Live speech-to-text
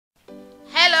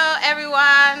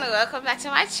everyone, welcome back to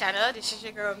my channel. This is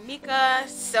your girl Meka.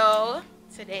 So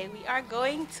today we are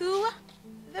going to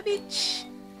the beach.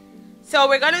 So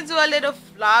we're gonna do a little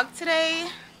vlog today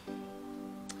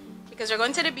because we're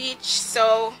going to the beach.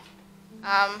 So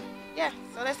yeah,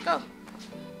 so let's go.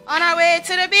 On our way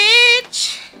to the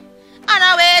beach. On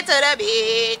our way to the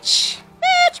beach.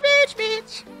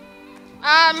 Beach.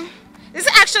 This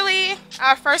is actually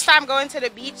our first time going to the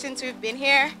beach since we've been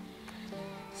here.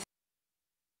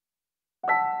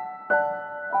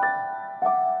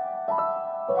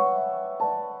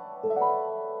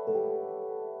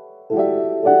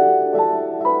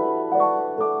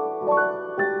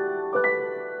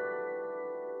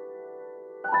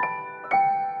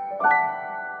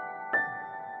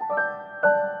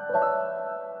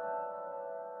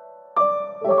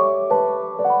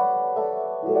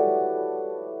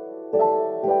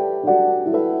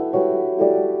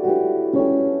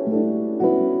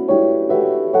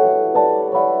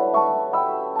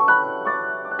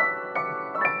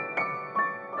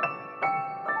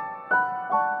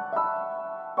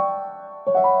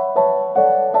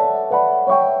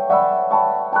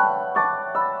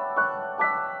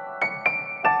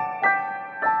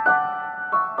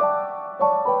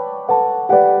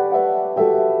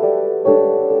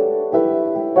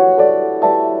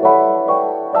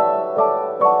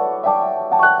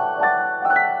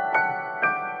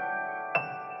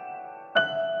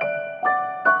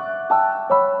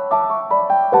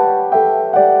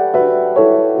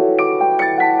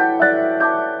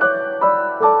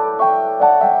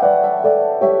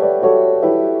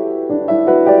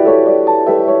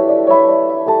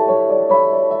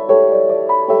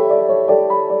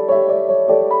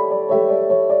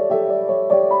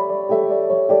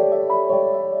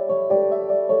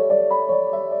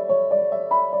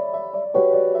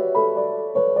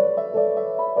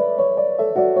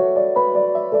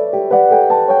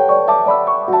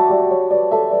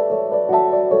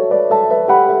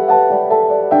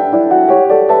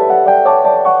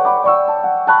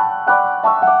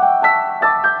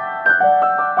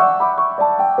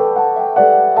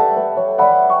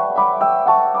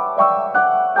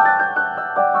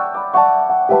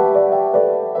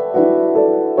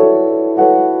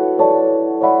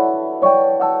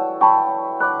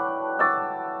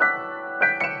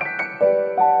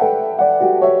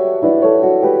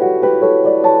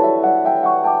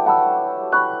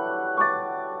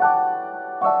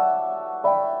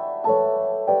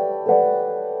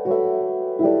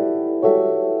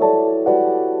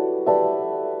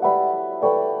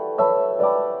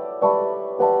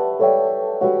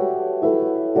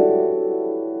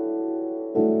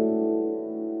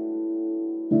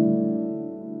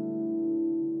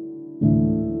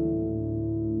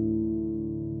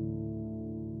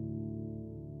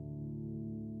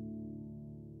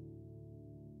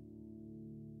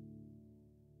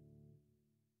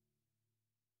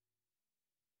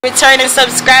 Returning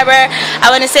subscriber, I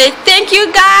want to say thank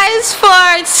you guys for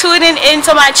tuning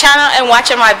into my channel and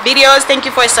watching my videos. Thank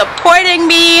you for supporting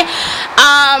me.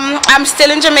 I'm still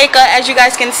in Jamaica, as you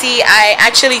guys can see. I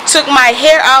actually took my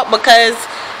hair out because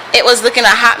it was looking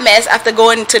a hot mess after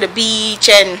going to the beach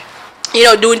and, you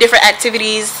know, doing different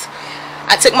activities.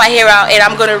 I took my hair out and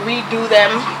I'm gonna redo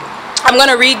them. I'm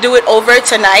gonna redo it over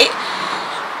tonight.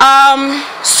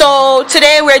 So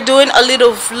today we're doing a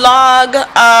little vlog.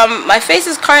 My face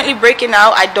is currently breaking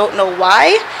out. I don't know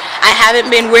why. I haven't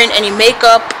been wearing any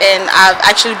makeup and I've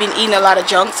actually been eating a lot of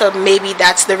junk, so maybe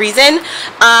that's the reason.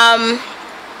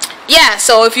 Yeah,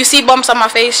 so if you see bumps on my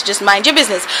face, just mind your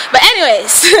business. But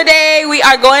anyways, today we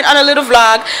are going on a little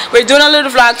vlog. We're doing a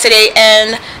little vlog today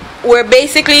and we're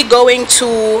basically going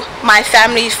to my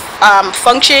family's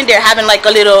function. They're having like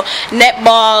a little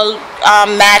netball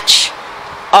match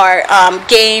or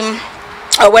game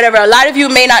or whatever. A lot of you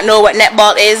may not know what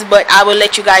netball is, but I will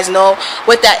let you guys know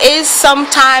what that is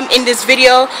sometime in this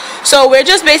video. So we're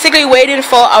just basically waiting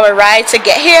for our ride to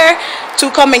get here to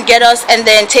come and get us and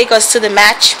then take us to the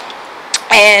match.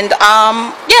 And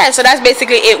yeah, so that's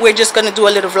basically it. We're just gonna do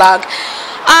a little vlog.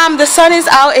 The sun is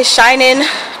out, it's shining.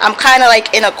 I'm kind of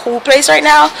like in a cool place right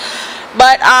now,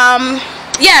 but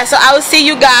yeah, so I will see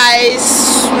you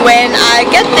guys when I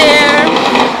get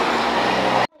there.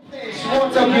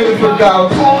 What's up, beautiful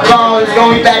girl? Ron's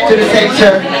going back to the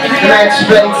center. The match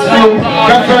plays through.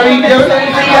 Referee,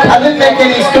 I didn't make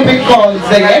any stupid calls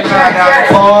again.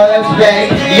 Let's play.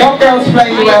 Young girls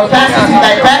playing well.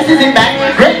 Passes it back.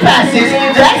 Great passes.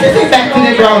 Passes it back to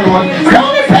the ground one.